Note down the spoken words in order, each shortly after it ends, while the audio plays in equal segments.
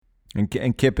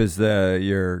And Kip is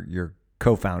your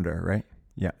co-founder, right?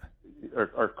 Yeah.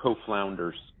 Our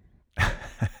co-flounders.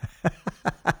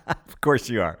 Of course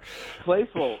you are.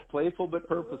 Playful but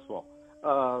purposeful,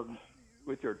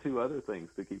 which are two other things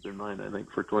to keep in mind, I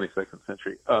think, for 22nd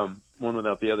century. One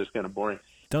without the other is kind of boring.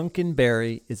 Duncan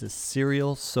Berry is a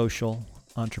serial social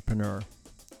entrepreneur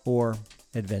or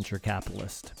adventure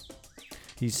capitalist.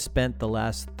 He's spent the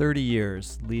last 30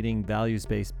 years leading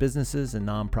values-based businesses and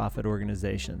nonprofit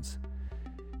organizations.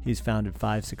 He's founded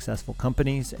 5 successful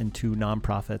companies and 2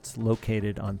 nonprofits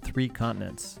located on 3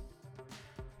 continents.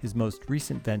 His most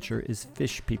recent venture is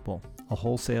Fish People, a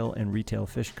wholesale and retail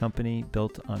fish company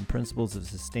built on principles of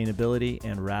sustainability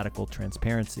and radical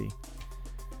transparency.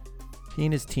 He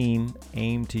and his team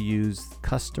aim to use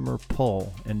customer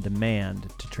pull and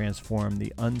demand to transform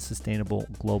the unsustainable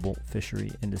global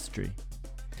fishery industry.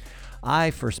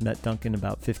 I first met Duncan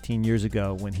about 15 years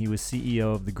ago when he was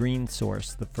CEO of the Green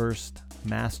Source, the first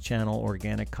mass channel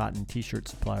organic cotton t-shirt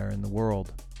supplier in the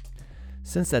world.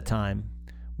 Since that time,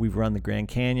 we've run the Grand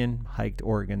Canyon, hiked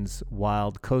Oregon's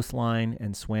wild coastline,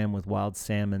 and swam with wild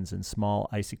salmons in small,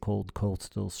 icy cold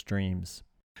coastal streams.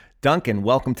 Duncan,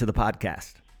 welcome to the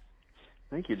podcast.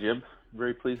 Thank you, Jim.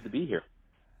 Very pleased to be here.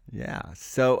 Yeah.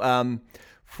 So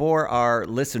for our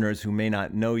listeners who may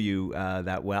not know you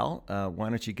that well, why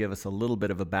don't you give us a little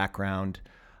bit of a background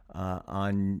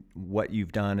on what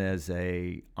you've done as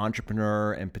a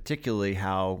entrepreneur, and particularly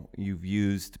how you've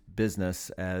used business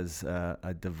as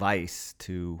a device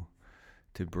to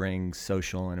bring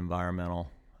social and environmental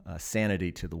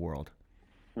sanity to the world.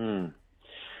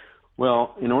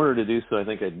 Well, in order to do so, I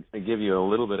think I'd give you a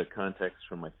little bit of context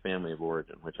from my family of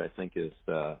origin, which I think is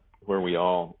where we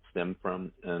all stem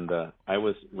from. And I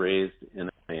was raised in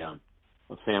a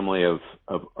family of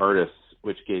artists,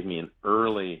 which gave me an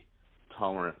early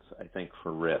tolerance, I think,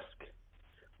 for risk,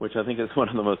 which I think is one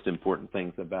of the most important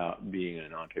things about being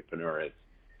an entrepreneur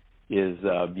is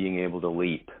being able to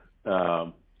leap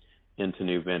into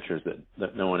new ventures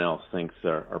that no one else thinks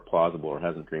are plausible or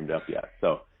hasn't dreamed up yet.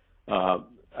 So I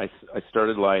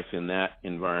started life in that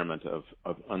environment of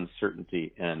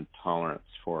uncertainty and tolerance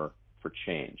for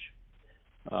change.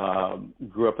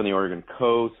 Grew up on the Oregon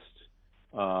coast,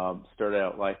 started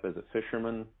out life as a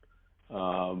fisherman.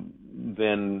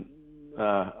 Then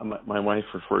my wife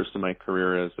refers to my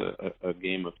career as a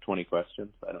game of 20 questions.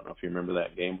 I don't know if you remember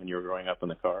that game when you were growing up in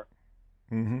the car.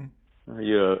 Mm-hmm. Are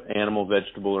you an animal,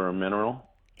 vegetable, or a mineral?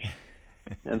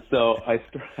 And so I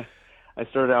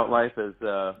started out life as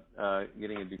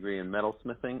getting a degree in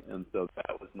metalsmithing, and so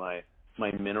that was my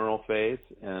mineral phase,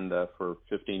 and for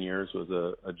 15 years was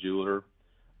a jeweler,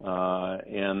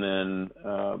 and then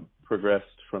progressed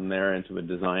from there into a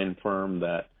design firm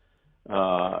that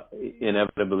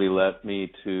inevitably led me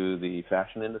to the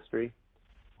fashion industry,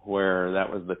 where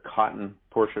that was the cotton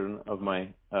portion of my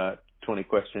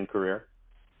 20-question career.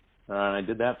 And I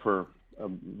did that for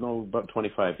about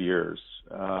 25 years.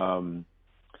 And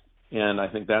I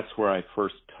think that's where I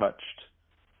first touched.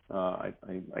 I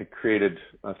created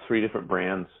 3 different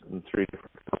brands and 3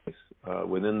 different companies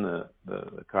within the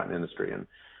cotton industry. And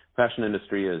fashion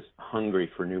industry is hungry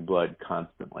for new blood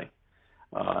constantly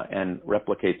and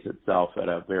replicates itself at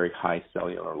a very high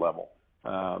cellular level,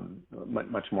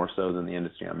 much more so than the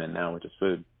industry I'm in now, which is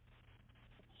food.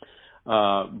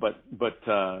 But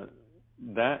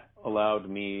that allowed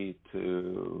me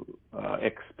to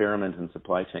experiment in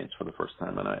supply chains for the first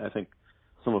time. And I think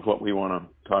some of what we want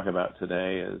to talk about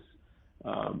today is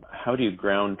how do you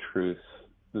ground truth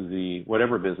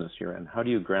whatever business you're in, how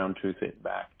do you ground truth it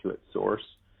back to its source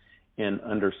and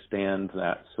understand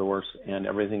that source and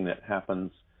everything that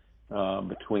happens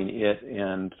between it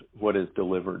and what is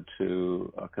delivered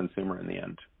to a consumer in the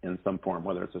end in some form,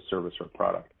 whether it's a service or a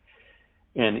product.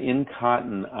 And in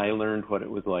cotton, I learned what it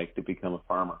was like to become a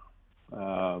farmer.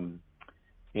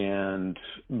 And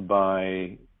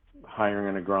by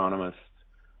hiring an agronomist,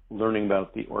 learning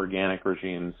about the organic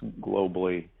regimes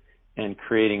globally, and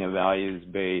creating a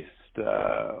values-based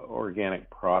organic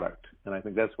product. And I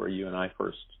think that's where you and I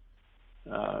first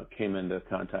came into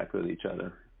contact with each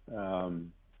other.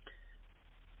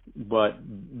 But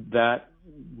that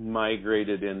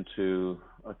migrated into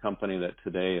a company that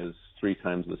today is 3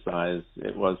 times the size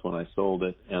it was when I sold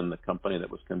it, and the company that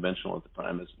was conventional at the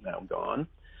time is now gone.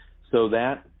 So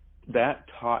that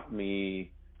taught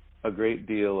me a great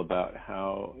deal about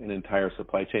how an entire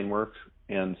supply chain works.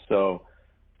 And so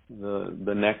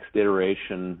the next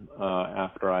iteration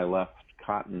after I left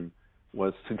cotton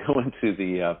was to go into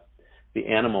the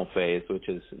animal phase, which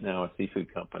is now a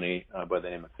seafood company by the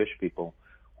name of Fish People,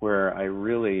 where I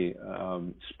really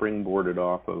springboarded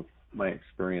off of my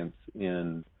experience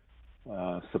in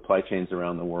supply chains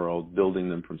around the world, building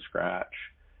them from scratch,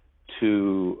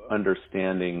 to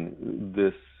understanding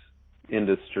this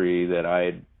industry that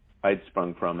I'd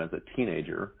sprung from as a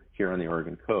teenager here on the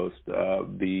Oregon coast,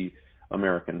 the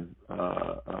American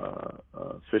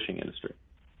fishing industry.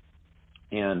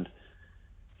 And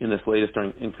in this latest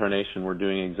incarnation, we're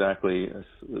doing exactly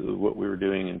what we were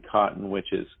doing in cotton,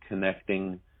 which is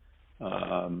connecting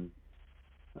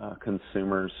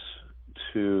consumers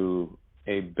to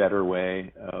a better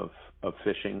way of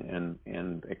fishing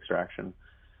and extraction,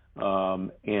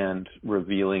 and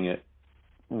revealing it,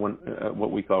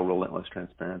 what we call relentless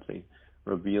transparency,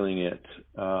 revealing its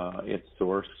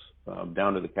source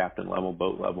down to the captain level,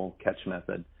 boat level, catch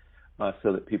method,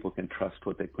 so that people can trust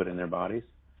what they put in their bodies.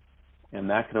 And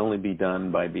that can only be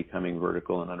done by becoming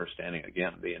vertical and understanding,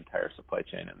 again, the entire supply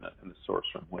chain and the source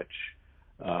from which,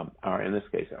 in this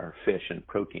case, our fish and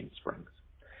protein springs.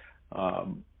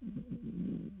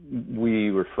 We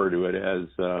refer to it as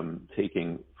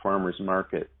taking farmers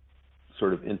market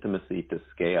sort of intimacy to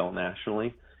scale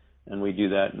nationally, and we do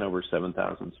that in over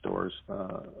 7,000 stores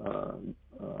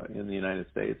in the United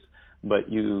States. But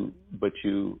you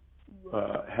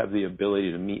have the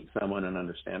ability to meet someone and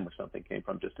understand where something came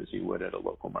from, just as you would at a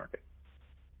local market.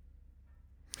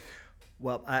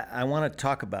 Well, I want to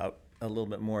talk about a little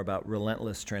bit more about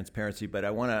relentless transparency, but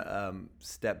I want to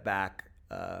step back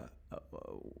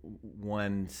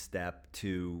one step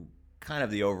to kind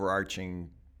of the overarching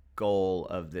goal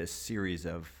of this series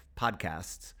of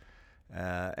podcasts.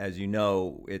 As you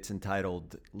know, it's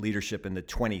entitled Leadership in the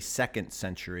 22nd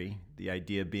Century, the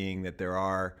idea being that there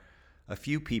are a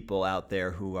few people out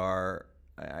there who are,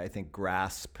 I think,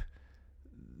 grasp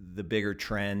the bigger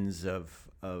trends of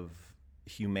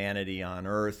humanity on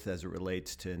Earth as it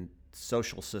relates to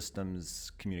social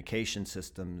systems, communication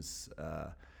systems,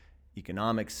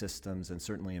 economic systems, and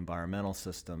certainly environmental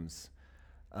systems,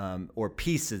 or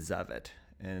pieces of it.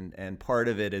 And part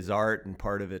of it is art and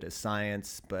part of it is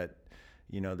science, but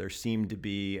there seem to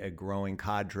be a growing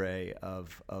cadre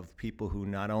of people who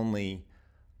not only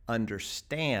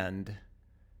understand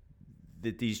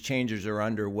that these changes are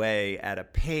underway at a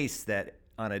pace that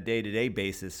on a day-to-day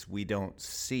basis we don't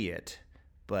see it,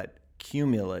 but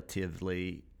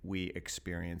cumulatively we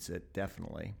experience it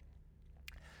definitely.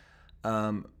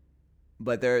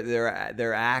 But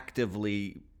they're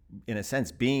actively, in a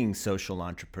sense, being social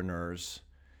entrepreneurs,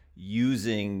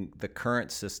 using the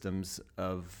current systems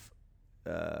of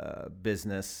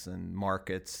business and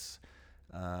markets,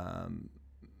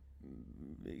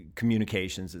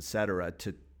 communications, et cetera,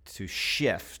 to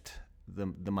shift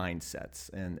the mindsets.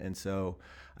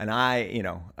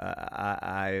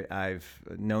 I've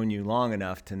known you long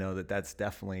enough to know that that's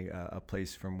definitely a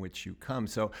place from which you come.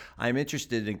 So I'm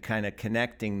interested in kind of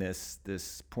connecting this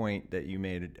point that you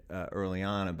made early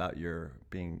on about your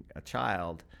being a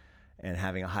child and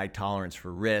having a high tolerance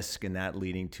for risk, and that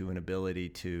leading to an ability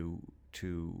to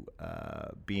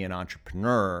be an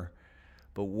entrepreneur.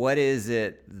 But what is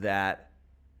it that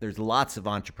there's lots of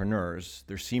entrepreneurs.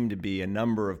 There seem to be a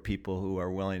number of people who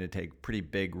are willing to take pretty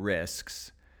big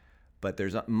risks, but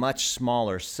there's a much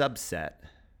smaller subset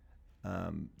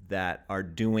that are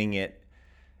doing it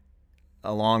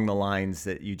along the lines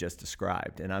that you just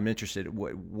described. And I'm interested,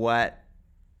 where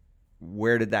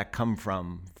did that come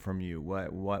from you?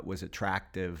 What was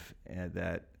attractive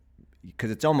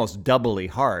because it's almost doubly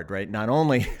hard, right? Not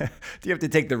only do you have to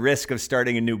take the risk of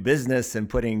starting a new business and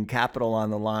putting capital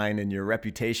on the line and your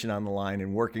reputation on the line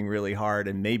and working really hard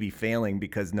and maybe failing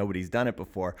because nobody's done it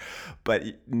before, but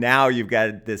now you've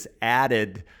got this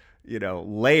added,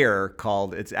 layer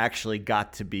called it's actually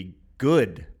got to be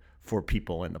good for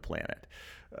people in the planet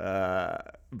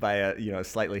by a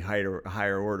slightly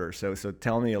higher order. So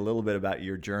tell me a little bit about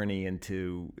your journey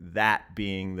into that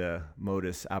being the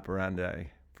modus operandi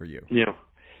for you.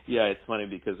 Yeah, it's funny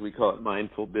because we call it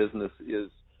mindful business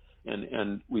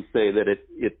and we say that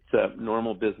it's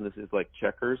normal business is like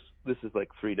checkers. This is like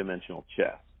three-dimensional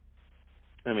chess.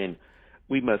 I mean,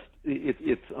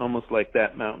 it's almost like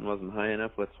that mountain wasn't high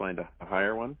enough. Let's find a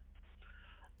higher one.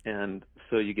 And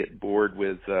so you get bored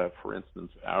with, for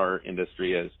instance, our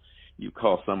industry as you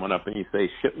call someone up and you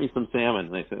say, ship me some salmon.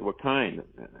 And they say, what kind?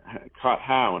 Caught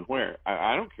how and where?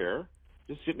 I don't care.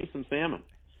 Just ship me some salmon.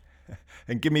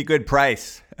 And give me good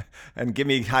price and give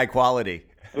me high quality.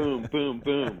 Boom, boom,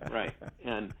 boom. Right.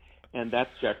 And that's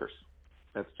checkers.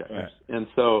 That's checkers. Right. And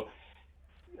so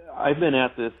I've been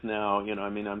at this now,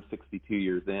 I'm 62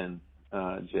 years in,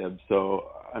 Jeb.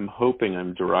 So I'm hoping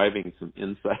I'm deriving some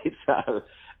insights out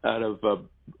of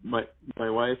my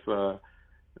wife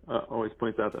always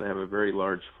points out that I have a very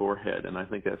large forehead, and I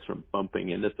think that's from bumping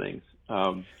into things.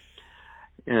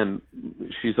 and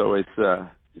she's always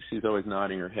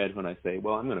nodding her head when I say,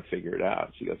 "Well, I'm going to figure it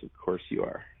out." She goes, "Of course you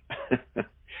are."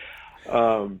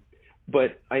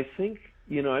 But I think,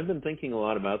 I've been thinking a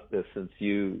lot about this since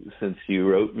you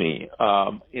wrote me,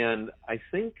 and I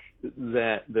think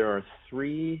that there are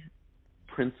three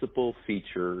principal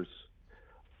features,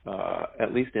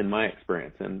 at least in my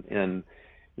experience, and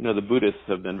the Buddhists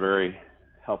have been very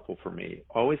helpful for me.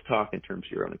 Always talk in terms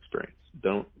of your own experience.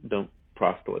 Don't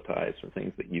proselytize for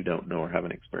things that you don't know or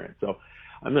haven't experienced. So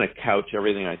I'm going to couch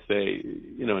everything I say,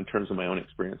 in terms of my own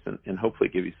experience, and hopefully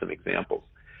give you some examples.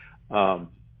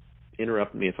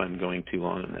 Interrupt me if I'm going too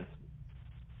long on this.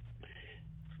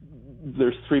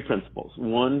 There's three principles.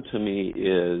 One, to me,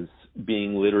 is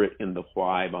being literate in the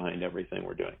why behind everything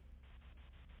we're doing.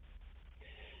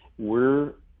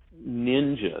 We're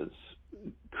ninjas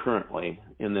currently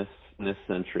in this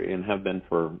century, and have been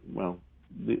for,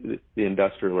 the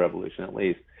Industrial Revolution at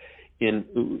least,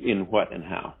 in what and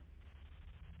how.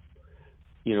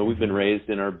 We've been raised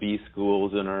in our B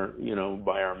schools and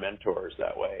by our mentors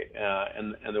that way.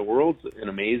 And the world's an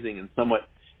amazing and somewhat,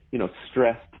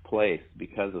 stressed place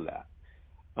because of that.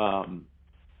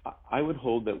 I would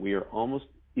hold that we are almost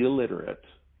illiterate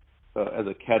as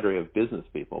a cadre of business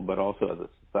people, but also as a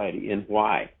society, in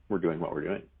why we're doing what we're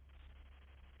doing.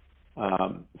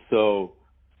 So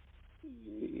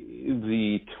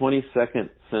the 22nd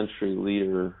century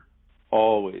leader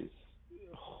always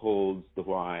holds the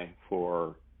why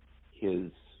for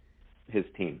his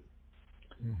team,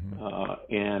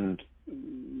 and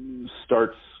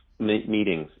starts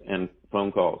meetings and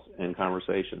phone calls and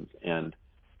conversations and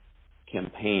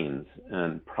campaigns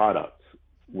and products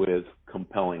with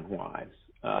compelling whys.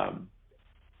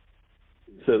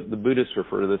 So the Buddhists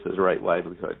refer to this as right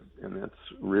livelihood, and that's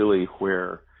really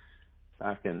where,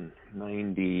 back in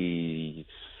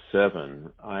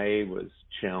 97, I was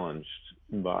challenged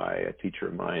by a teacher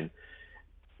of mine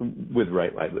with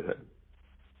right livelihood.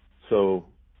 So,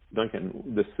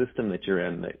 Duncan, the system that you're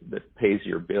in that pays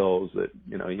your bills, that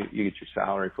you get your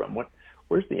salary from,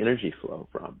 where's the energy flow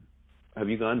from? Have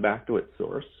you gone back to its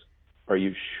source? Are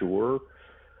you sure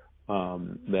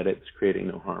that it's creating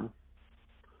no harm?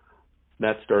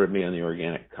 That started me on the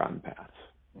organic cotton path.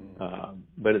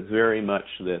 But it's very much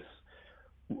this,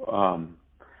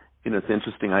 it's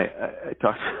interesting. I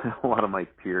talk to a lot of my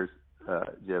peers,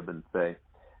 Jeb, and say,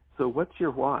 so what's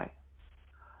your why?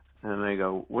 And they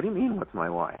go, what do you mean, what's my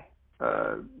why?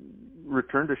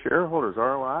 Return to shareholders,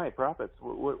 ROI, profits.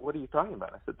 What are you talking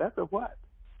about? I said, that's a what?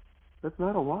 That's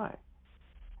not a why.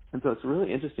 And so it's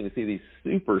really interesting to see these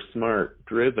super smart,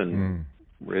 driven,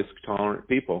 risk-tolerant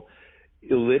people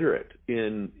illiterate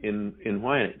in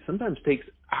why. And it sometimes takes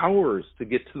hours to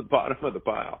get to the bottom of the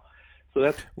pile. So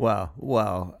that's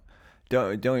well.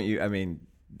 Don't you? I mean,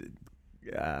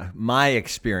 my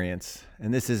experience,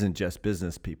 and this isn't just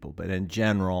business people, but in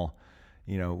general,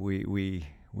 we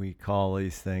call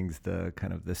these things the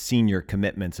kind of the senior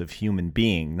commitments of human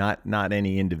being, not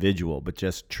any individual, but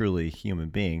just truly human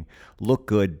being. Look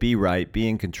good, be right, be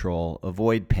in control,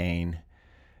 avoid pain,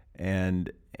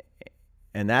 and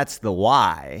that's the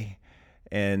why.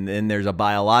 And then there's a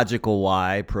biological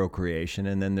why, procreation,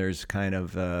 and then there's kind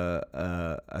of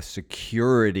a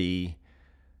security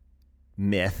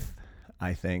myth,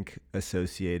 I think,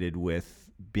 associated with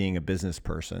being a business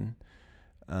person.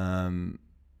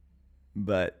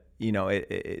 But,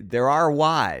 there are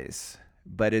whys,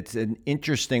 but it's an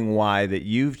interesting why that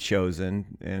you've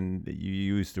chosen, and you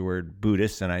use the word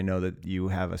Buddhist, and I know that you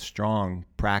have a strong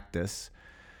practice.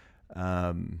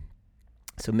 So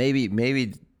maybe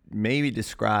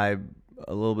describe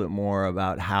a little bit more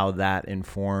about how that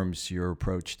informs your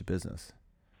approach to business.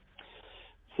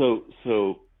 So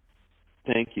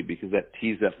thank you, because that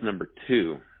tees up number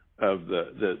 2 of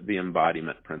the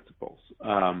embodiment principles.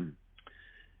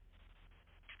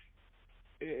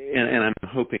 And I'm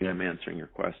hoping I'm answering your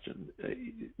question.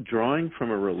 Drawing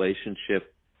from a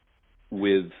relationship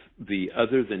with the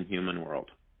other than human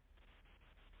world.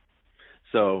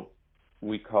 So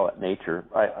we call it nature.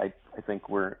 I think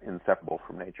we're inseparable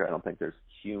from nature. I don't think there's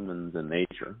humans in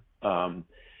nature.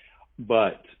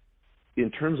 But in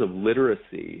terms of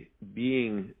literacy,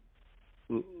 being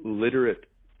literate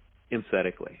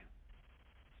empathetically.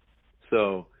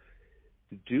 So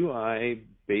do I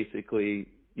basically,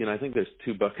 I think there's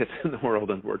 2 buckets in the world,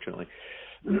 unfortunately.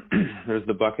 There's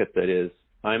the bucket that is,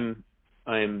 I'm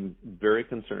very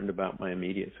concerned about my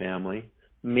immediate family.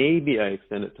 Maybe I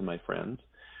extend it to my friends,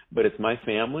 but it's my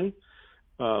family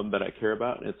that I care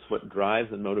about, and it's what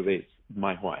drives and motivates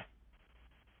my why.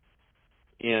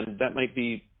 And that might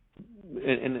be,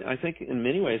 and I think in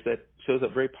many ways that shows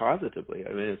up very positively.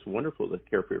 I mean, it's wonderful to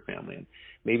care for your family, and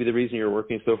maybe the reason you're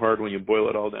working so hard when you boil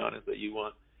it all down is that you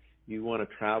want to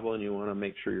travel and you want to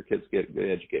make sure your kids get good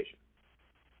education.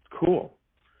 Cool.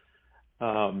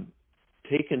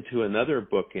 Taken to another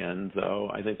bookend, though,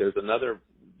 I think there's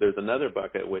another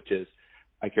bucket, which is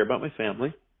I care about my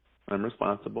family, I'm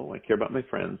responsible, I care about my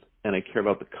friends, and I care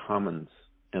about the commons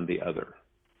and the other.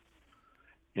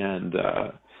 And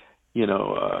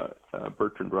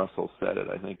Bertrand Russell said it,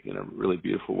 I think, in a really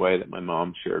beautiful way that my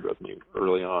mom shared with me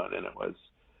early on, and it was,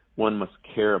 one must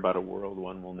care about a world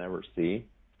one will never see.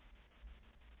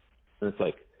 And it's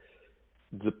like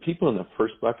the people in the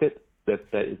first bucket, that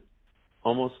is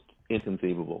almost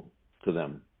inconceivable to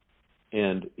them.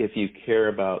 And if you care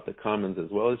about the commons as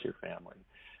well as your family,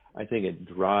 I think it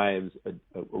drives a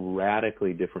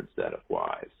radically different set of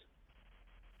whys.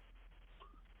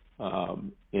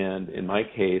 And in my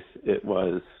case, it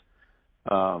was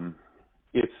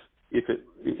if it,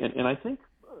 and I think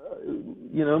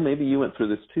maybe you went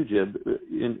through this too, Jib.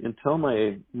 Until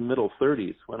my middle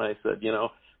 30s, when I said,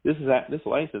 this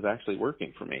life is actually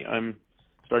working for me. I'm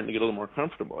starting to get a little more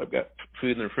comfortable. I've got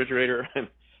food in the refrigerator. I've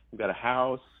got a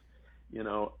house.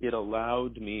 It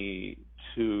allowed me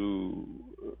to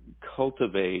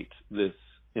cultivate this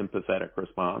empathetic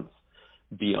response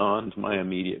beyond my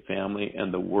immediate family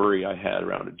and the worry I had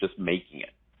around it, just making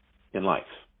it in life.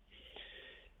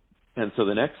 And so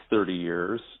the next 30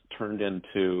 years turned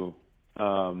into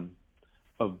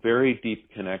a very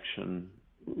deep connection,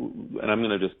 and I'm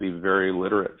going to just be very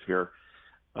literate here,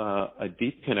 a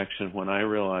deep connection when I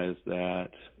realized that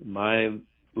my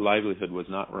livelihood was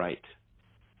not right.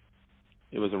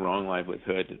 It was a wrong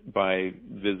livelihood by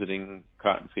visiting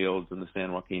cotton fields in the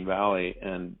San Joaquin Valley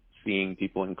and seeing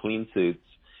people in clean suits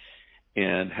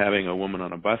and having a woman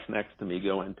on a bus next to me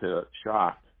go into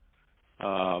shock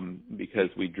because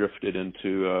we drifted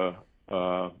into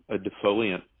a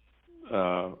defoliant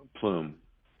plume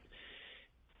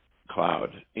cloud.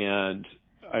 And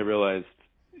I realized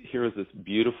here is this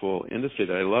beautiful industry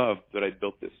that I love, that I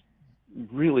built this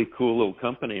really cool little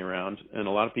company around, and a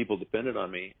lot of people depended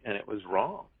on me, and it was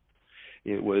wrong.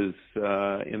 It was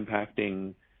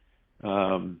impacting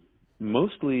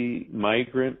mostly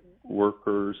migrant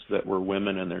workers that were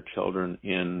women and their children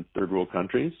in third world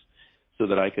countries, so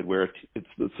that I could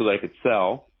so that I could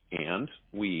sell, and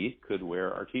we could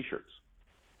wear our T-shirts.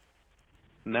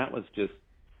 And that was just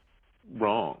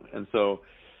wrong. And so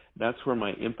that's where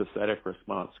my empathetic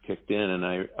response kicked in, and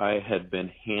I had been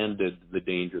handed the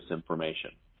dangerous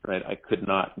information, right? I could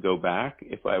not go back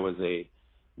if I was a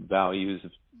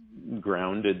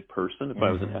values-grounded person. If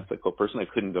I was an ethical person, I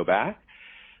couldn't go back.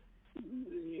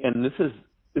 And this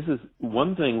is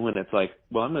one thing when it's like,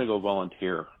 well, I'm going to go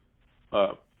volunteer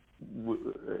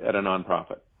at a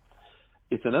nonprofit.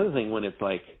 It's another thing when it's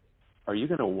like, are you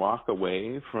going to walk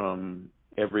away from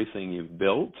everything you've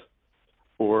built?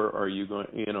 Or are you going,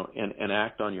 and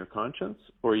act on your conscience?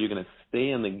 Or are you going to stay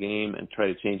in the game and try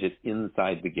to change it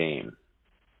inside the game?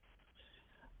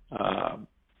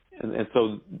 And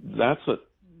so that's what,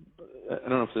 I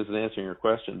don't know if this is answering your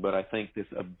question, but I think this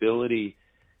ability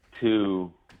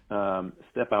to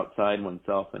step outside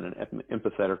oneself in an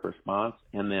empathetic response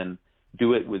and then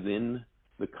do it within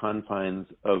the confines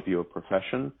of your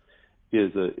profession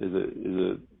is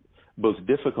a both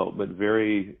difficult but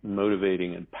very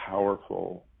motivating and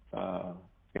powerful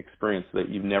experience that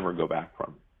you never go back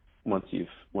from. Once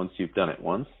you've done it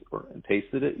once and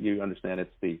tasted it, you understand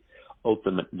it's the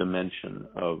ultimate dimension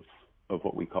of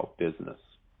what we call business.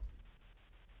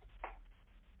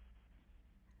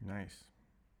 Nice.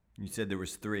 You said there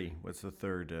was 3. What's the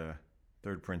third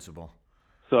principle?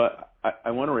 So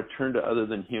I want to return to other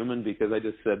than human, because I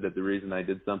just said that the reason I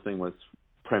did something was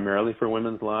primarily for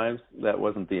women's lives. That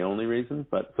wasn't the only reason,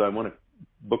 but so I want to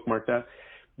bookmark that.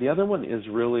 The other one is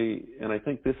really, and I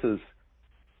think this is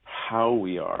how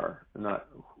we are, not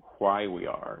why we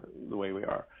are the way we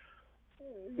are.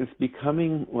 It's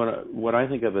becoming what I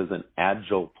think of as an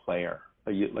agile player,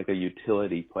 like a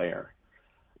utility player,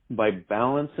 by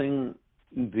balancing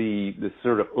the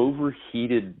sort of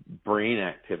overheated brain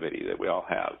activity that we all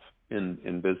have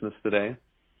in business today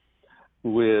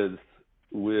with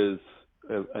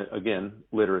again,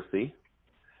 literacy.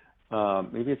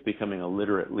 Maybe it's becoming a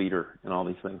literate leader in all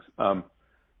these things.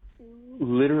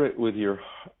 Literate with your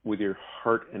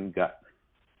heart and gut.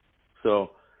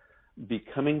 So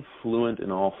becoming fluent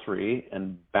in all 3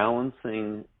 and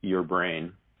balancing your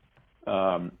brain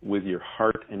with your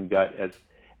heart and gut as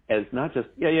not just,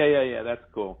 yeah, that's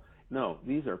cool. No,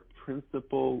 these are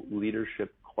principal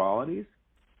leadership qualities.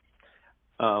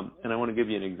 And I want to give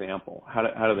you an example. How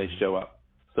do they show up?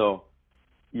 So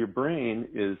your brain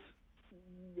is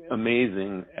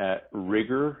amazing at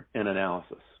rigor and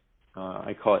analysis.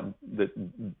 I call it the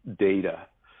data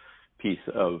piece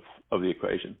of the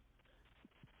equation.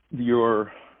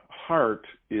 Your heart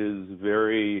is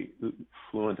very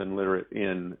fluent and literate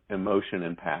in emotion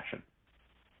and passion.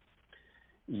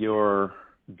 Your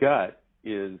gut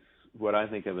is what I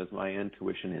think of as my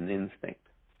intuition and instinct.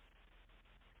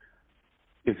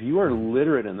 If you are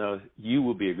literate in those, you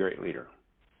will be a great leader.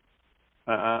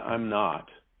 I'm not.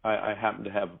 I happen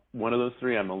to have one of those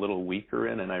three I'm a little weaker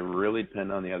in, and I really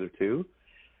depend on the other two.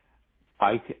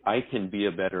 I can be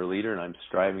a better leader, and I'm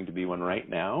striving to be one right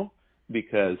now,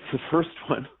 because the first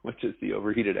one, which is the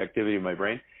overheated activity of my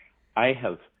brain, I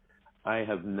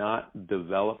have not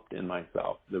developed in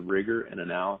myself the rigor and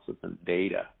analysis and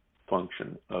data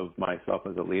function of myself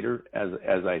as a leader as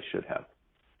I should have.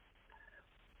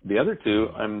 The other two,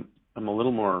 I'm a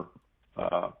little more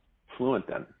fluent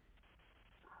in.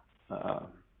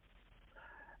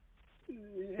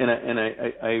 And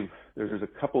there's a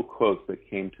couple quotes that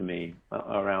came to me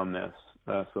around this.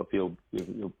 So if you'll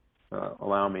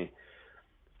allow me,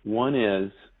 one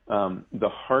is the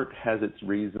heart has its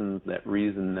reasons that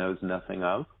reason knows nothing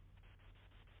of.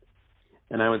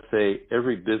 And I would say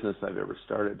every business I've ever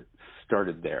started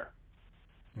there.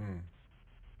 Mm.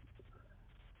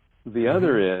 The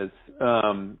other is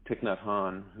Thich Nhat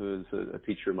Hanh, who's a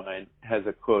teacher of mine, has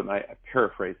a quote, and I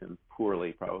paraphrase him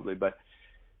poorly probably, but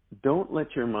don't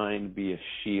let your mind be a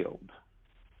shield.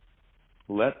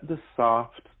 Let the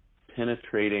soft,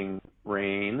 penetrating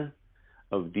rain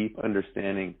of deep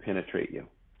understanding penetrate you.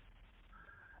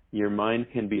 Your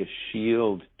mind can be a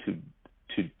shield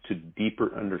to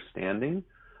deeper understanding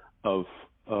of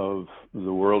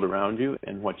the world around you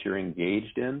and what you're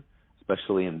engaged in,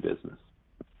 especially in business.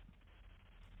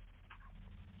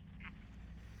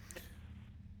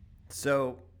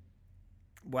 So,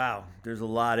 wow, there's a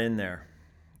lot in there.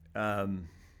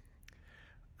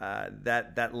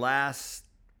 That last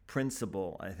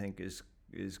principle, I think,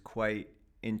 is quite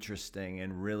interesting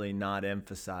and really not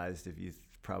emphasized if you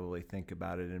probably think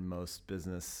about it in most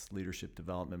business leadership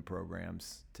development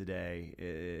programs today.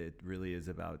 It really is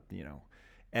about,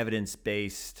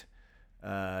 evidence-based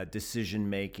decision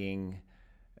making.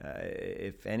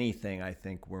 If anything, I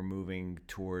think we're moving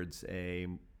towards a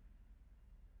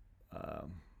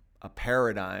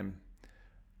paradigm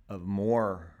of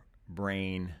more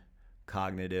brain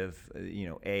cognitive.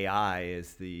 AI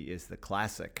is the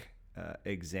classic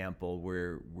example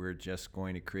where we're just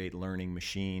going to create learning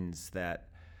machines that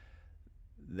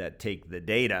take the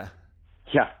data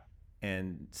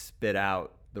and spit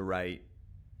out the right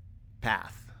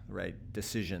path, the right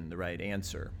decision, the right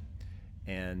answer.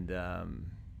 And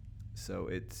so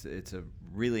it's a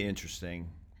really interesting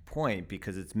point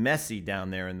because it's messy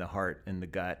down there in the heart and the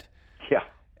gut. Yeah.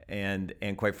 And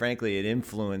quite frankly, it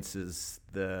influences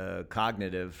the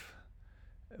cognitive,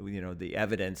 the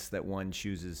evidence that one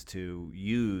chooses to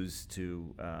use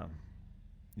to,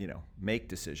 make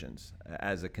decisions.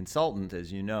 As a consultant,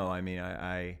 as you know, I mean,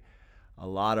 I a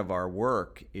lot of our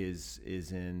work is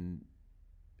in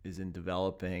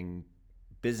developing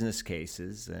business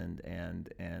cases and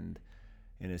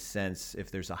in a sense, if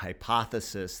there's a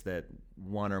hypothesis that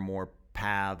one or more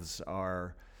paths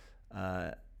are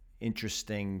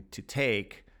interesting to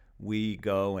take, we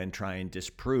go and try and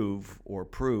disprove or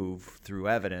prove through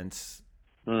evidence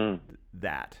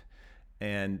that.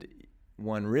 And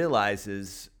one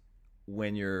realizes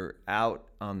when you're out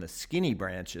on the skinny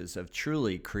branches of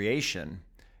truly creation,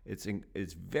 it's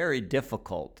very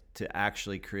difficult to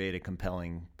actually create a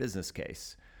compelling business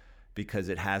case because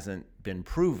it hasn't been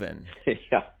proven.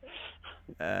 Yeah.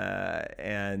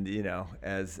 And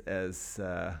as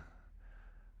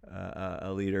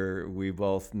a leader we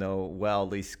both know well,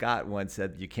 Lee Scott once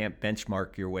said, "You can't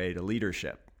benchmark your way to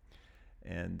leadership,"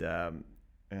 and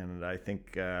I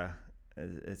think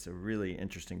it's a really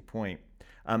interesting point.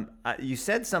 You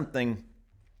said something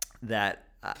that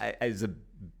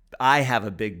I have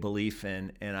a big belief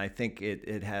in, and I think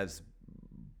it has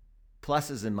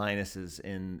pluses and minuses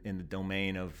in the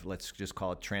domain of, let's just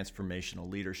call it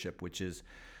transformational leadership, which is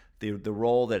the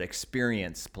role that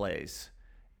experience plays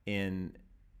in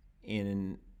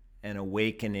an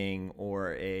awakening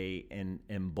or an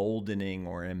emboldening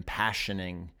or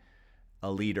impassioning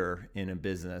a leader in a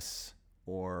business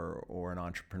or an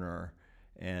entrepreneur.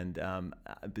 And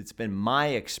it's been my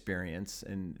experience,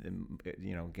 and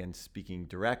again, speaking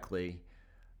directly,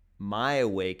 my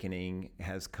awakening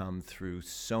has come through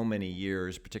so many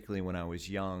years, particularly when I was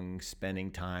young,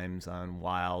 spending times on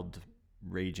wild,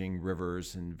 raging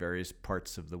rivers in various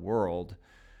parts of the world,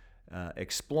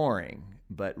 exploring,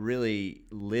 but really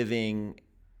living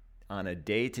on a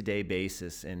day-to-day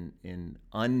basis in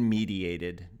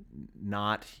unmediated,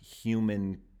 not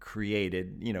human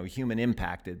created, human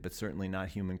impacted, but certainly not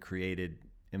human created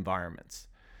environments.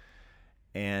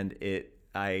 And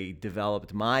I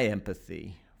developed my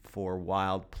empathy for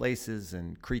wild places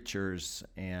and creatures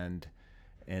and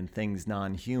things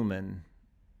non-human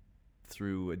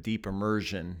through a deep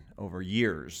immersion over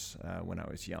years when I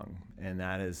was young. And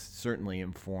that has certainly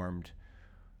informed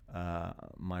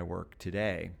my work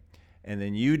today. And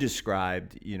then you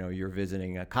described, you're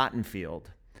visiting a cotton field.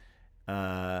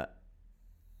 In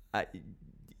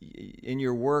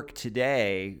your work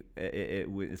today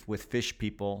with fish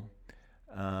people,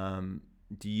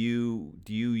 do you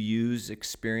use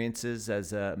experiences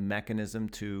as a mechanism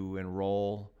to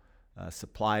enroll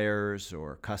suppliers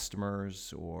or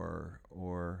customers, or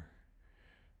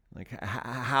like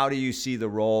how do you see the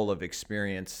role of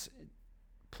experience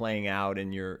playing out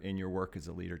in your work as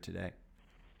a leader today?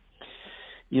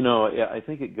 I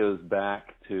think it goes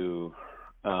back to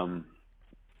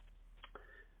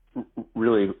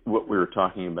really what we were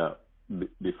talking about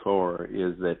before,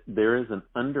 is that there is an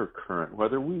undercurrent,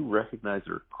 whether we recognize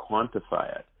or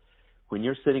quantify it. When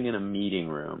you're sitting in a meeting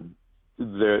room,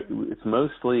 it's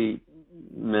mostly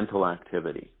mental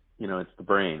activity. It's the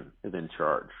brain is in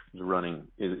charge, is running,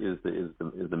 is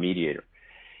the mediator.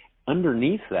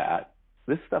 Underneath that,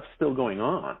 this stuff's still going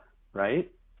on, right?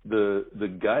 The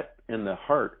gut and the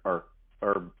heart are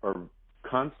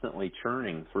constantly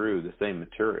churning through the same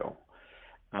material.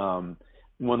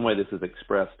 One way this is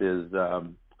expressed is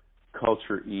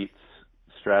culture eats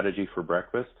strategy for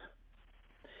breakfast.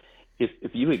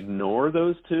 If you ignore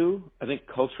those two, I think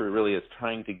culture really is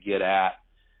trying to get at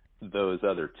those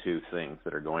other two things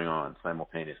that are going on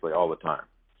simultaneously all the time,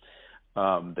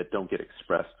 that don't get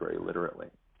expressed very literally.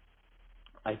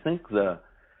 I think the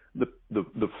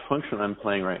function I'm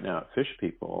playing right now at Fish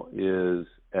People is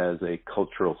as a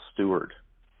cultural steward.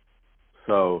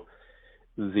 So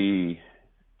the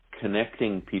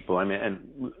connecting people, I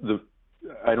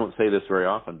don't say this very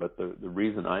often, but the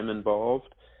reason I'm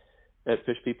involved at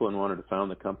Fish People and wanted to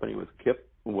found the company with Kip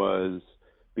was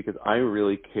because I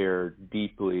really care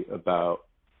deeply about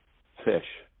fish,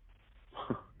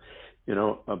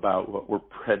 about what we're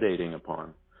predating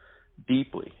upon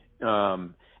deeply.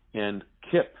 And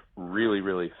Kip really,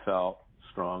 really felt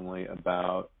strongly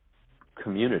about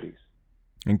communities.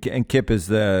 And Kip is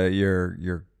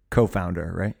your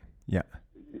co-founder, right? Yeah.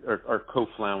 Our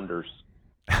co-flounders.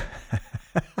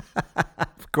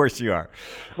 Of course you are.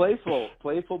 Playful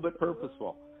but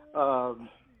purposeful,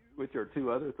 which are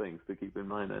two other things to keep in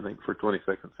mind, I think, for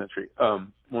 22nd century.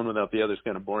 One without the other is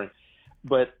kind of boring.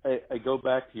 But I go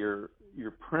back to your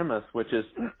premise, which is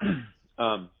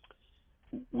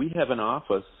we have an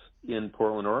office in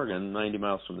Portland, Oregon, 90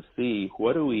 miles from the sea.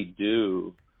 What do we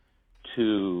do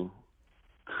to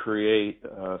create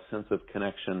a sense of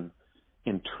connection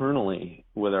internally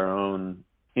with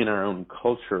in our own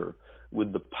culture,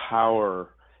 with the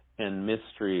power and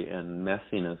mystery and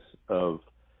messiness of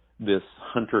this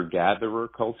hunter-gatherer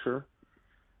culture?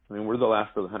 I mean, we're the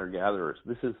last of the hunter-gatherers.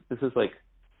 This is like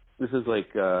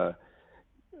a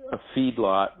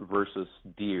feedlot versus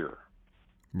deer.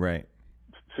 Right.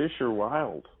 Fish are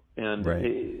wild, and right.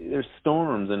 There's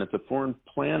storms, and it's a foreign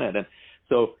planet. And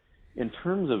so in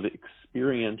terms of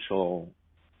experiential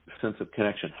sense of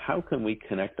connection, how can we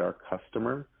connect our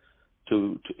customer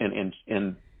to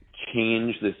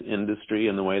change this industry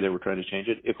in the way that we're trying to change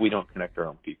it if we don't connect our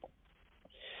own people?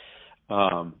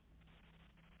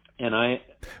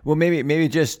 Maybe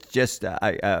just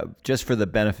for the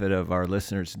benefit of our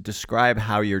listeners, describe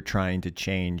how you're trying to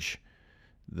change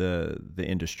the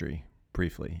industry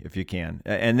briefly, if you can,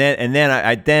 and then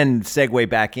I segue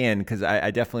back in, because I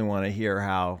definitely want to hear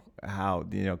how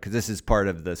because this is part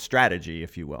of the strategy,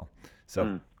 if you will.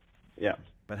 So, yeah.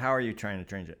 But how are you trying to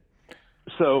change it?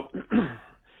 So,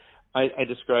 I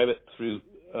describe it through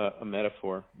a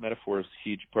metaphor. Metaphor is a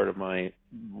huge part of my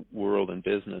world and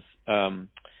business.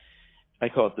 I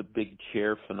call it the big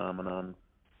chair phenomenon.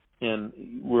 And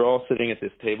we're all sitting at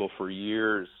this table for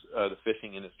years. The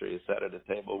fishing industry is sat at a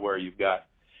table where you've got,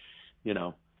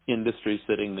 industry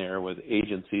sitting there with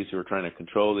agencies who are trying to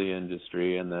control the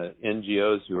industry and the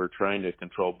NGOs who are trying to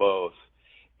control both.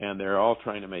 And they're all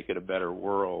trying to make it a better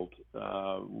world.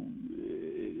 At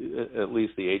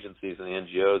least the agencies and the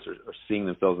NGOs are seeing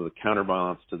themselves as a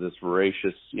counterbalance to this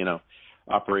voracious,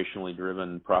 operationally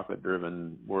driven,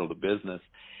 profit-driven world of business.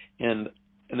 And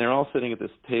they're all sitting at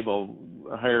this table.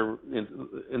 Higher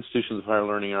institutions of higher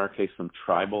learning, in our case, some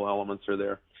tribal elements are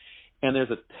there. And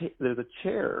there's a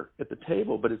chair at the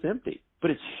table, but it's empty. But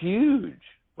it's huge.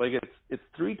 Like it's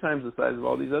 3 times the size of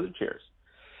all these other chairs.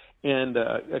 And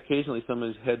occasionally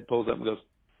somebody's head pulls up and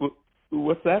goes,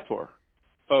 "What's that for?"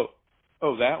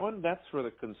 Oh, that one? That's for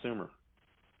the consumer.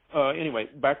 Anyway,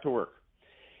 back to work.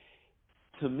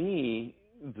 To me,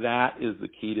 that is the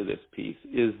key to this piece,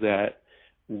 is that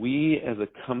we as a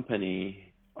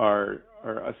company are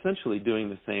essentially doing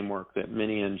the same work that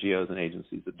many NGOs and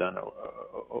agencies have done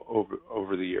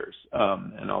over the years.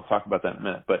 And I'll talk about that in a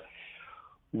minute. But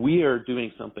we are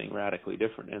doing something radically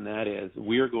different, and that is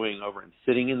we are going over and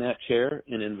sitting in that chair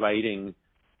and inviting,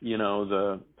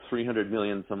 the 300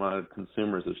 million some odd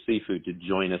consumers of seafood to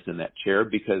join us in that chair,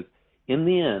 because in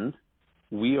the end,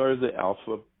 we are the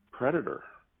alpha predator,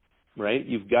 right?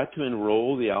 You've got to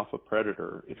enroll the alpha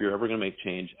predator if you're ever going to make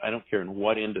change. I don't care in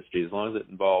what industry, as long as it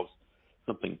involves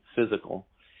something physical.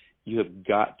 You have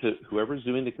got to, whoever's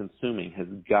doing the consuming has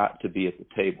got to be at the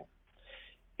table.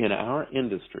 In our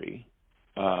industry,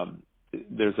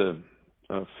 there's a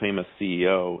famous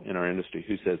CEO in our industry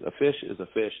who says, "A fish is a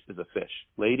fish is a fish.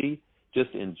 Lady,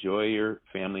 just enjoy your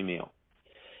family meal."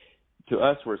 To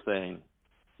us, we're saying,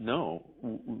 no,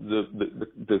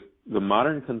 the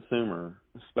modern consumer,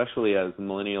 especially as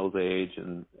millennials age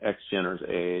and X-Geners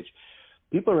age,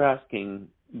 people are asking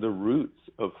the roots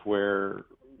of where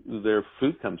their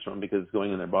food comes from because it's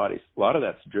going in their bodies. A lot of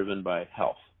that's driven by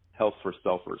health for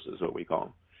selfers is what we call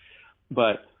them.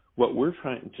 But what we're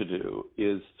trying to do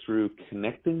is, through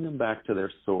connecting them back to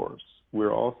their source,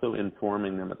 we're also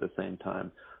informing them at the same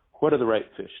time, what are the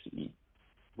right fish to eat?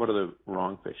 What are the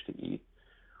wrong fish to eat?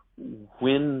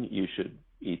 When you should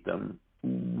eat them,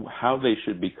 how they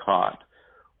should be caught,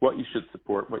 what you should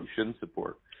support, what you shouldn't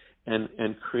support,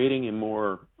 and creating a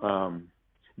more,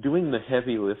 doing the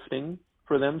heavy lifting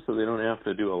for them so they don't have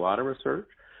to do a lot of research,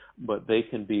 but they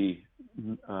can be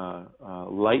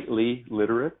lightly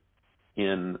literate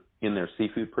in their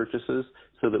seafood purchases,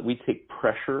 so that we take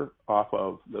pressure off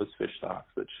of those fish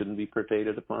stocks that shouldn't be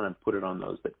predated upon and put it on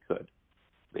those that could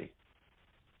be.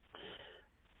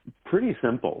 Pretty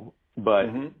simple, but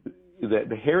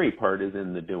the hairy part is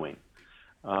in the doing.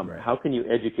 Right. How can you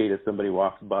educate if somebody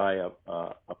walks by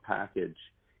a package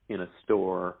in a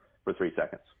store for 3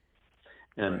 seconds?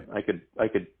 And right. I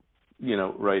could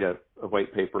write a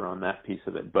white paper on that piece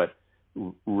of it, but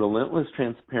relentless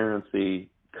transparency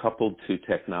coupled to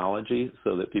technology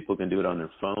so that people can do it on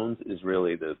their phones is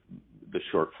really the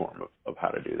short form of how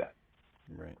to do that.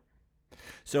 Right.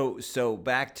 So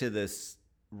back to this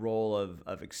role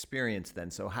of experience then.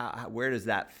 So where does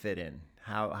that fit in?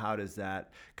 How does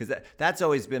that, because that's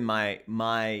always been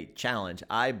my challenge.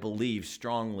 I believe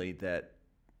strongly that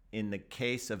in the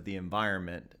case of the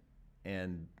environment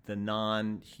and the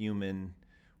non-human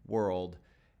world,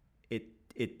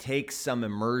 it takes some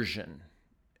immersion.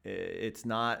 It's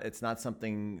not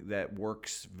something that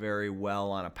works very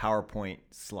well on a PowerPoint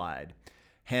slide.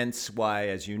 Hence why,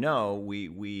 as you know,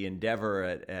 we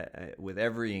endeavor with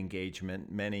every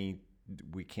engagement, many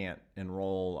we can't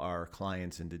enroll our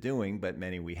clients into doing, but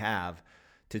many we have,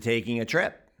 to taking a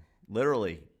trip,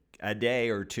 literally a day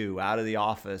or two out of the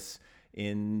office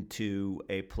into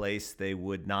a place they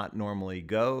would not normally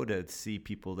go, to see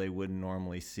people they wouldn't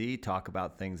normally see, talk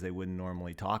about things they wouldn't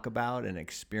normally talk about, and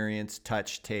experience,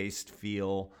 touch, taste,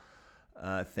 feel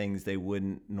things they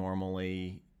wouldn't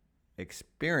normally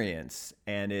experience.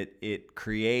 And it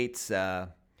creates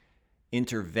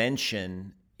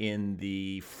intervention in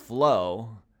the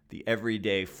flow, the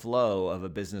everyday flow of a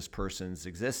business person's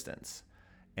existence.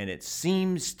 And it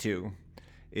seems to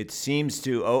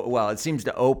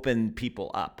open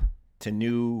people up to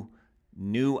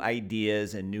new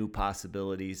ideas and new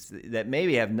possibilities that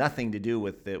maybe have nothing to do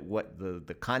with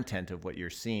the content of what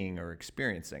you're seeing or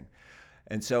experiencing.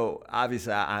 And so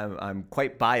obviously I'm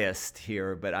quite biased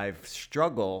here, but I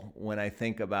struggle when I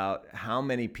think about how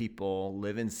many people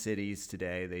live in cities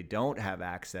today. They don't have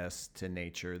access to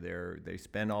nature. They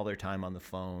spend all their time on the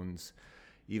phones.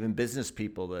 Even business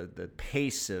people, the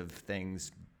pace of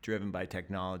things driven by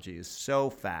technology is so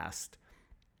fast.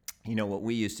 What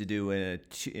we used to do in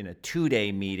a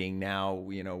 2-day meeting, now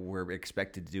we're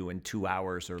expected to do in 2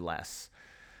 hours or less,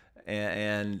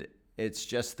 and it's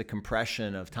just the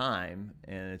compression of time,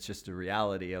 and it's just a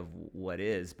reality of what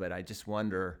is. But I just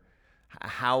wonder,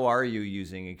 how are you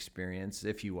using experience,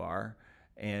 if you are,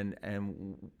 and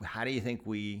how do you think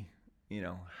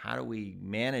how do we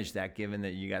manage that, given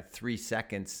that you got 3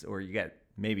 seconds, or you got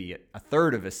maybe a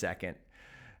third of a second,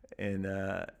 and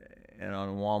on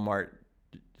a Walmart,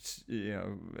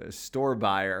 a store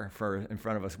buyer in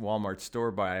front of a Walmart store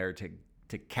buyer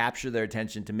to capture their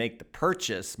attention, to make the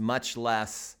purchase, much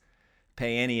less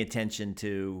pay any attention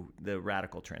to the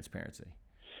radical transparency?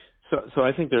 So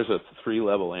I think there's a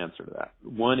 3-level answer to that.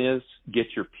 One is get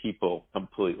your people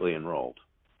completely enrolled,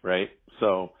 right?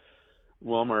 So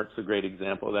Walmart's a great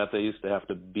example of that. They used to have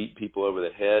to beat people over the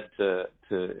head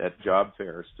at job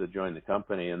fairs to join the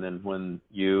company, and then when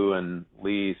you and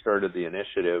Lee started the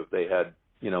initiative, they had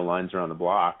lines around the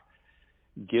block.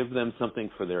 Give them something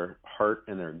for their heart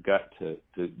and their gut to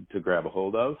grab a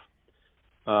hold of.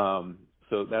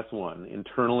 So that's one.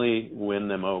 Internally, win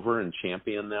them over and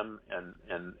champion them,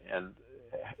 and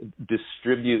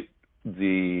distribute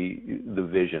the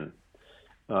vision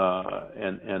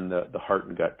and the heart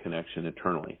and gut connection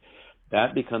internally.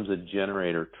 That becomes a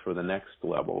generator for the next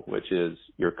level, which is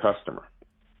your customer.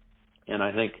 And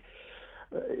I think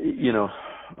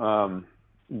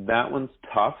that one's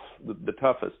tough. The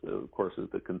toughest, of course, is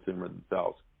the consumer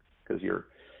themselves, because you're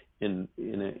in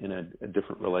a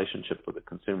different relationship with the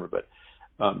consumer. But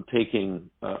taking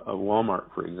a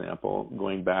Walmart, for example,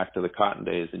 going back to the cotton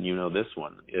days, and this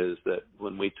one, is that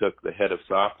when we took the head of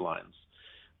Softlines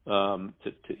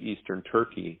to Eastern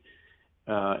Turkey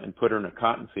and put her in a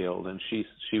cotton field, and she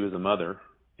was a mother,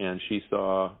 and she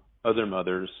saw other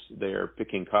mothers there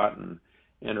picking cotton,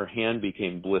 and her hand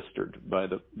became blistered by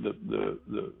the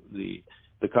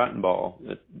cotton ball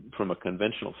from a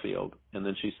conventional field, and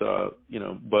then she saw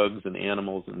bugs and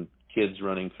animals and kids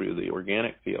running through the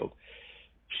organic field.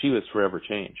 She was forever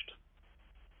changed.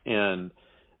 And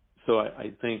so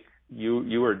I think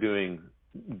you are doing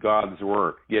God's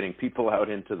work, getting people out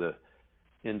into the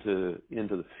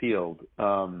field.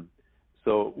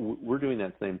 So we're doing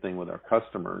that same thing with our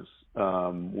customers.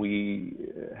 We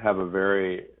have a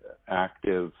very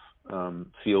active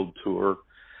field tour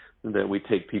that we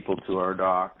take people to our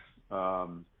docks.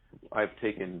 I've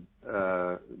taken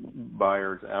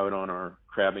buyers out on our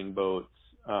crabbing boats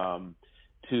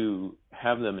to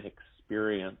have them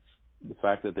experience the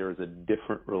fact that there is a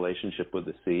different relationship with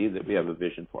the sea that we have a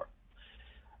vision for.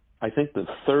 I think the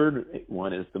third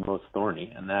one is the most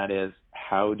thorny, and that is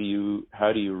how do you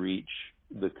reach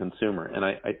the consumer? And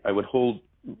I would hold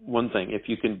one thing: if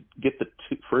you can get the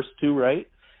first two right,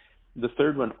 the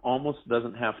third one almost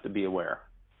doesn't have to be aware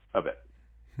of it.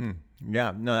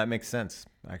 Yeah, no, that makes sense,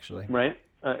 actually. Right?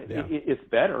 Yeah. It's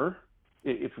better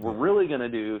if we're really going to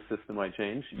do system-wide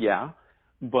change. Yeah.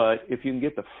 But if you can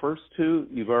get the first two,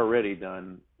 you've already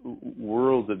done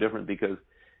worlds of difference, because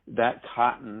that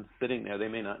cotton sitting there, they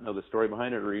may not know the story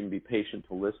behind it or even be patient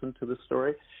to listen to the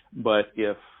story. But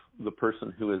if the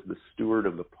person who is the steward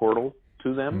of the portal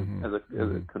to them as a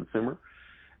consumer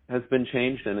has been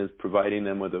changed and is providing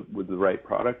them with the right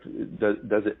product,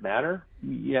 does it matter?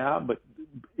 Yeah, but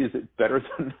is it better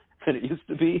than it used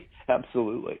to be?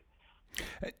 Absolutely.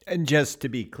 And just to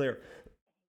be clear,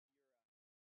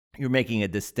 you're making a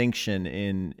distinction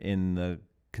in the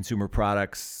consumer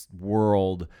products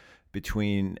world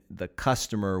between the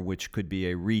customer, which could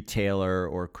be a retailer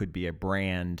or could be a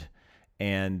brand,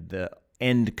 and the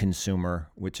end consumer,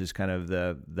 which is kind of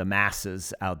the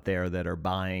masses out there that are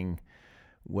buying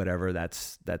whatever that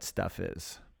stuff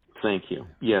is. Thank you.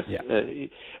 Yes. Yeah.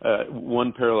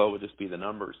 One parallel would just be the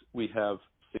numbers. We have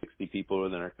 60 people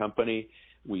within our company.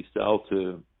 We sell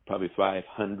to probably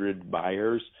 500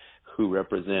 buyers who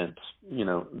represent,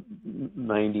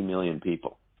 90 million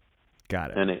people.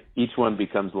 Got it. And each one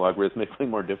becomes logarithmically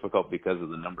more difficult because of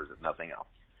the numbers, if nothing else.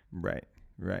 Right.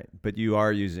 But you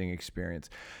are using experience.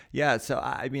 Yeah. So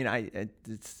I mean,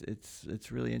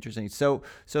 it's really interesting. So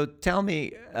tell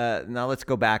me, now let's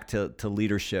go back to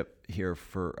leadership here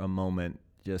for a moment,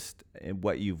 just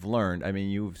what you've learned. I mean,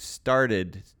 you've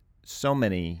started so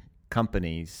many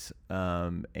companies,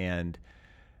 and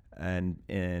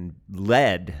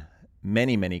led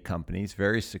many companies,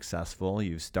 very successful.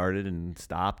 You've started and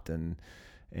stopped, and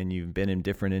you've been in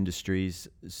different industries.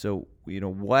 So,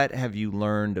 what have you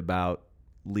learned about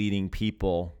leading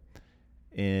people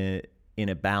in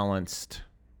a balanced,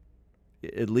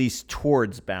 at least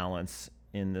towards balance,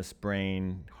 in this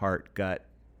brain, heart, gut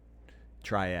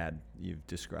triad you've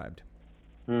described?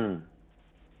 Wow,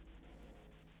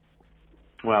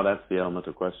 that's the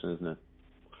elemental question, isn't it?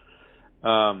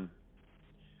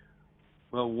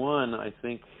 Well, one, I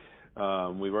think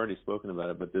we've already spoken about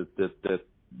it, but that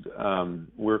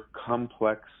we're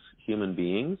complex human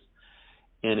beings,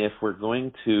 and if we're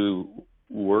going to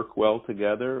work well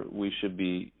together, we should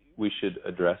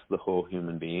address the whole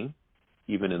human being,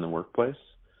 even in the workplace.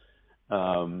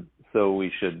 So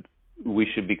we should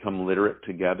become literate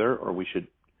together, or we should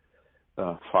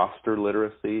foster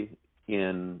literacy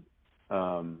in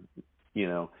our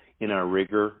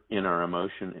rigor, in our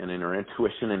emotion, and in our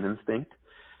intuition and instinct.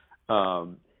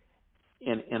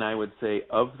 And I would say,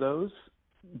 of those,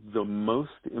 the most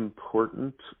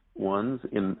important ones,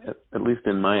 at least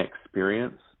in my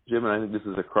experience, Jim, and I think this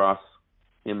is across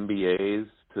MBAs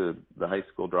to the high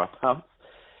school dropouts,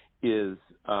 is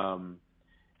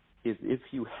if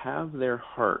you have their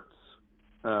hearts,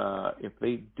 if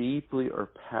they deeply are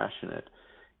passionate,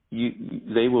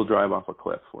 they will drive off a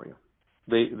cliff for you.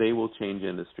 They will change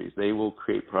industries. They will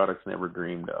create products never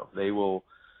dreamed of. They will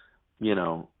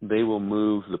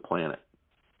move the planet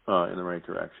in the right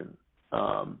direction.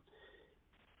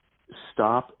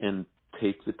 Stop and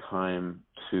take the time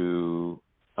to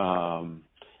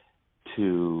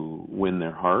win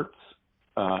their hearts,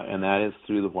 and that is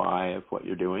through the why of what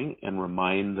you're doing, and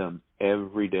remind them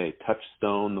every day,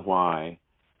 touchstone the why.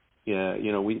 Yeah,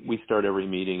 we start every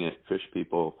meeting at Fish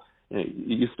People. It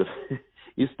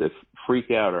used to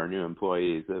freak out our new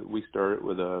employees. We start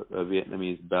with a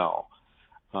Vietnamese bell,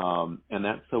 and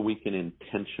that's so we can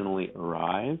intentionally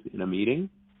arrive in a meeting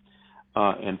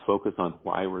and focus on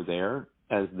why we're there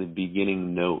as the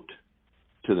beginning note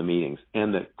to the meetings.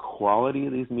 And the quality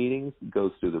of these meetings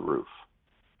goes through the roof.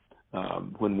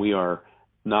 When we are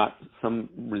not some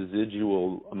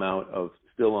residual amount of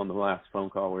still on the last phone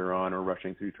call we were on or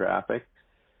rushing through traffic,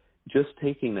 just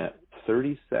taking that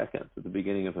 30 seconds at the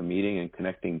beginning of a meeting and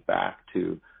connecting back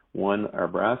to, one, our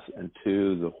breath, and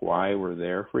two, the why we're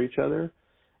there for each other,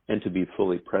 and to be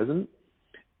fully present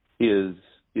is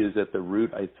at the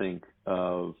root, I think,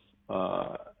 of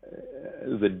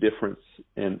the difference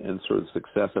and sort of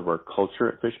success of our culture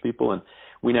at Fish People. And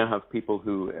we now have people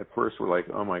who at first were like,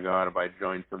 oh my God, if I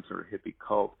joined some sort of hippie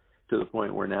cult, to the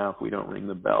point where now if we don't ring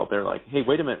the bell, they're like, hey,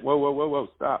 wait a minute, whoa,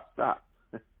 stop.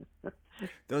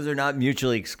 Those are not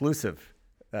mutually exclusive,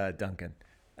 Duncan.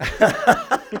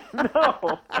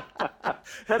 No,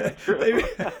 that's true.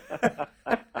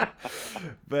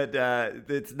 But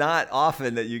it's not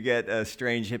often that you get a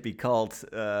strange hippie cult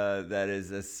that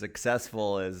is as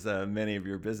successful as many of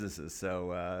your businesses.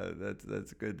 So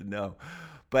that's good to know.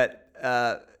 But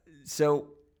so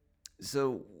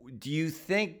do you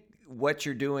think what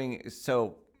you're doing?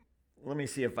 So let me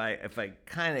see if I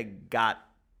kind of got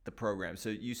the program. So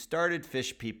you started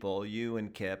Fish People, you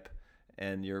and Kip,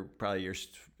 and your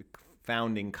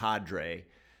founding cadre,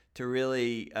 to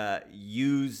really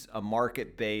use a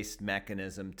market-based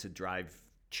mechanism to drive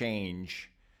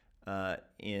change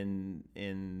in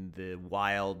the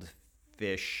wild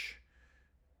fish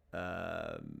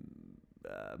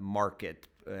market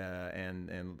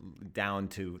and down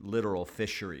to literal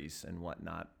fisheries and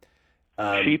whatnot.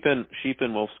 Sheep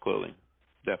and wolf's clothing,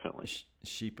 definitely.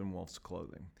 Sheep and wolf's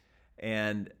clothing.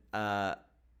 And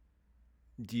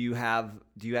do you have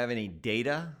any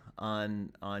data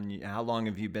on how long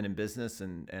have you been in business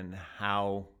and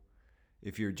how,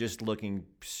 if you're just looking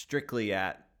strictly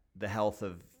at the health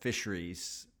of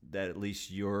fisheries that at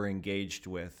least you're engaged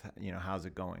with, how's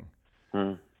it going?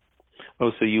 Oh,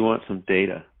 so you want some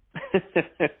data?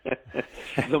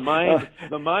 The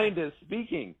mind is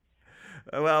speaking.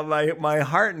 Well, my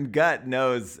heart and gut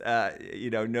knows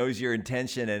your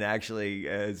intention, and actually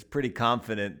is pretty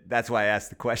confident. That's why I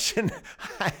asked the question.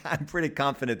 I'm pretty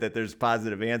confident that there's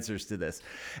positive answers to this,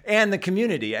 and the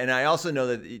community. And I also know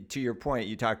that, to your point,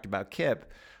 you talked about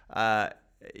Kip. There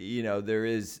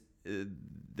is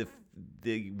the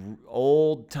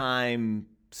old time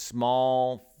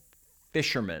small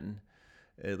fisherman,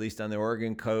 at least on the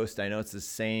Oregon coast. I know it's the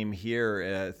same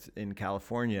here in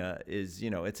California.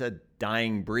 It's a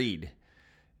dying breed,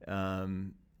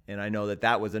 and I know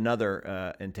that was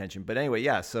another intention. But anyway,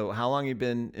 yeah. So how long have you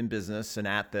been in business and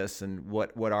at this, and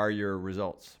what are your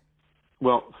results?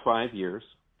 Well, 5 years.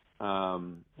 I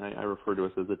refer to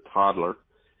us as a toddler.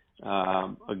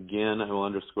 Again, I will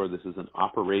underscore this is an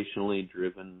operationally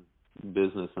driven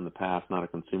business in the past, not a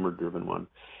consumer-driven one.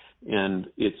 And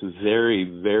it's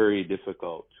very, very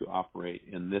difficult to operate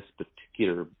in this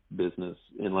particular business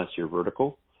unless you're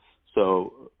vertical.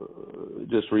 So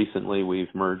just recently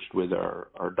we've merged with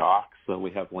our docks. So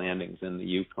we have landings in the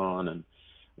Yukon and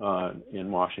in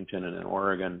Washington and in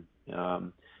Oregon.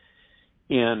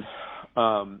 And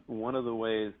one of the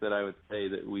ways that I would say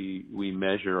that we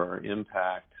measure our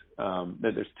impact,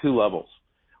 that there's two levels.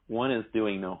 One is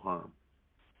doing no harm.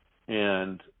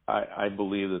 And I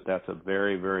believe that that's a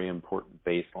very, very important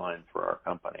baseline for our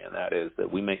company, and that is that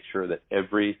we make sure that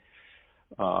every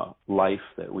life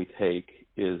that we take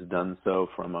is done so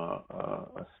from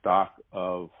a stock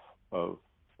of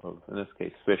in this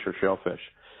case fish or shellfish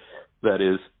that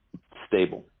is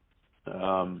stable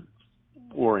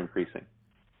or increasing.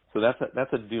 So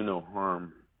that's a do no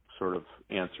harm sort of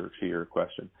answer to your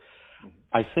question.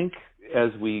 I think as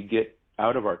we get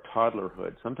out of our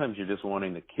toddlerhood, sometimes you're just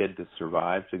wanting the kid to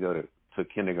survive, to go to to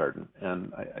kindergarten.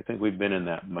 And I think we've been in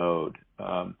that mode.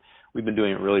 We've been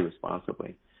doing it really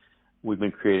responsibly. We've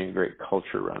been creating a great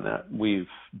culture around that. We've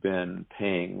been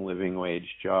paying living wage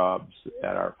jobs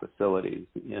at our facilities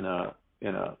in a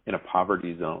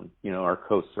poverty zone. Our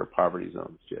coasts are poverty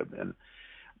zones, Jib, and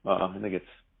I think it's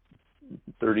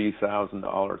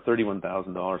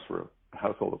 $31,000 for a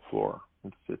household of four.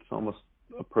 It's almost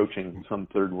approaching some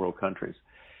third world countries.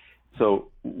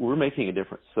 So we're making a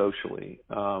difference socially.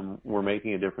 We're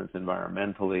making a difference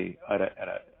environmentally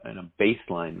in a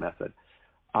baseline method.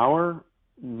 Our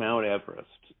Mount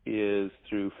Everest is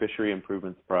through fishery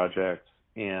improvements projects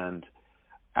and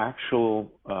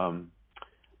actual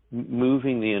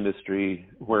moving the industry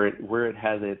where it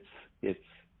has its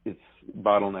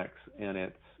bottlenecks and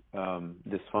its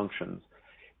dysfunctions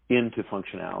into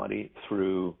functionality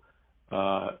through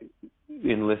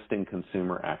enlisting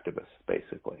consumer activists,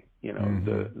 basically.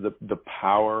 The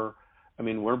power. I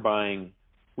mean,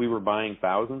 we were buying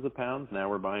thousands of pounds. Now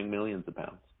we're buying millions of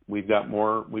pounds. We've got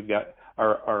more. We've got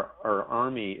our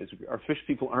army our fish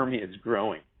people army is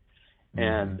growing,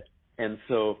 and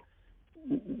so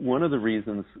one of the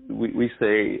reasons we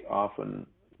say often,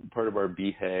 part of our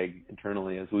BHAG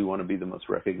internally is we want to be the most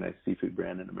recognized seafood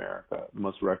brand in America, the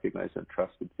most recognized and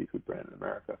trusted seafood brand in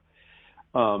America.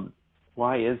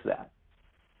 Why is that?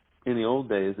 In the old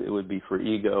days, it would be for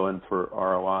ego and for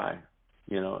ROI,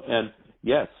 and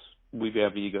yes, we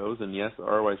have egos, and yes,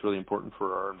 ROI is really important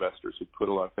for our investors who put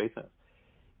a lot of faith in it.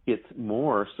 It's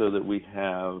more so that we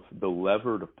have the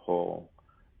lever to pull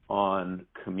on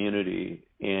community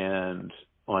and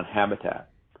on habitat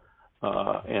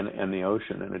and the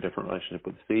ocean and a different relationship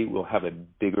with the sea. We'll have a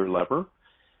bigger lever.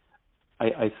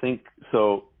 I think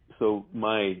so. So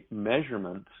my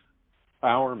measurement,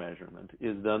 our measurement,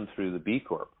 is done through the B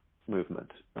Corp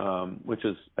movement, which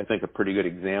is, I think, a pretty good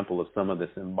example of some of this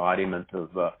embodiment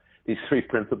of these three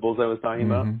principles I was talking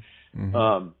about.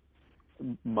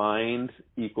 Mind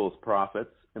equals profits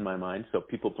in my mind. So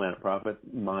people, planet, profit.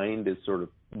 Mind is sort of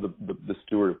the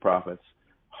steward of profits.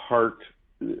 Heart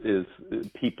is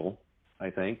people, I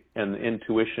think. And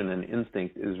intuition and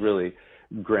instinct is really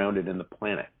grounded in the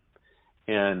planet.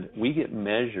 And we get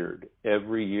measured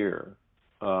every year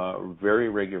very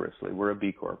rigorously. We're a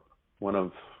B Corp, one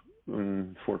of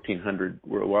 1,400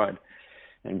 worldwide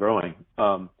and growing,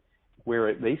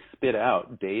 where they spit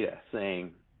out data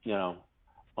saying,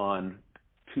 on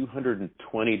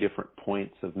 220 different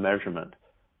points of measurement,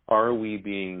 are we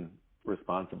being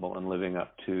responsible and living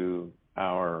up to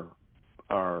our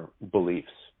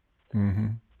beliefs?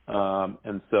 And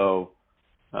so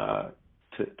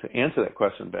to answer that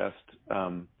question best,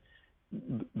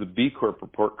 the B Corp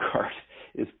report card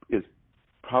is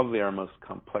probably our most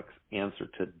complex answer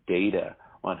to data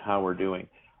on how we're doing.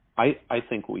 I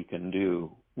think we can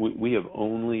do. We have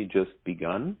only just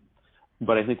begun,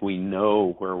 but I think we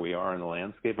know where we are in the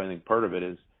landscape. I think part of it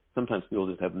is sometimes people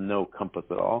just have no compass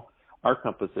at all. Our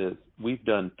compass is we've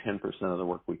done 10% of the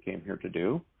work we came here to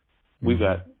do. We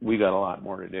got a lot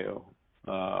more to do.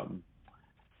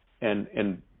 And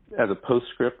as a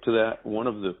postscript to that, one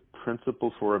of the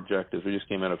principal four objectives, we just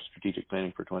came out of strategic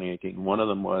planning for 2018. One of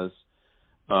them was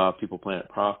people, planet,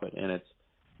 profit, and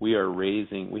we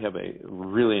have a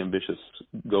really ambitious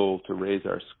goal to raise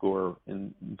our score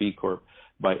in B Corp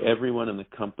by everyone in the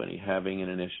company having an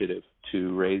initiative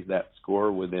to raise that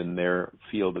score within their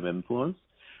field of influence,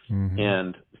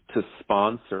 and to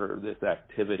sponsor this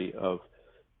activity of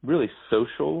really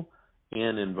social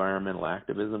and environmental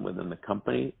activism within the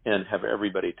company, and have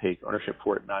everybody take ownership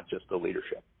for it, not just the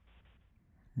leadership.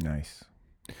 Nice.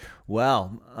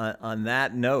 Well, on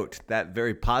that note, that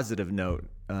very positive note,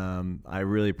 I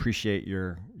really appreciate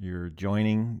your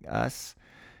joining us,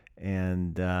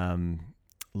 and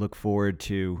look forward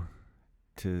to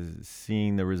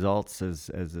seeing the results as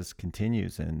this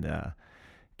continues. And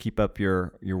keep up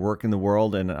your work in the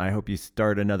world, and I hope you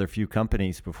start another few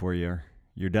companies before you're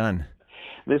done.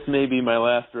 This may be my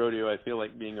last rodeo. I feel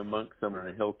like being a monk somewhere on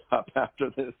a hilltop after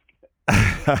this.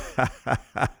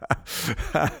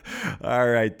 All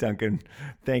right, Duncan.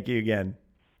 Thank you again.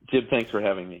 Jib, thanks for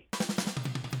having me.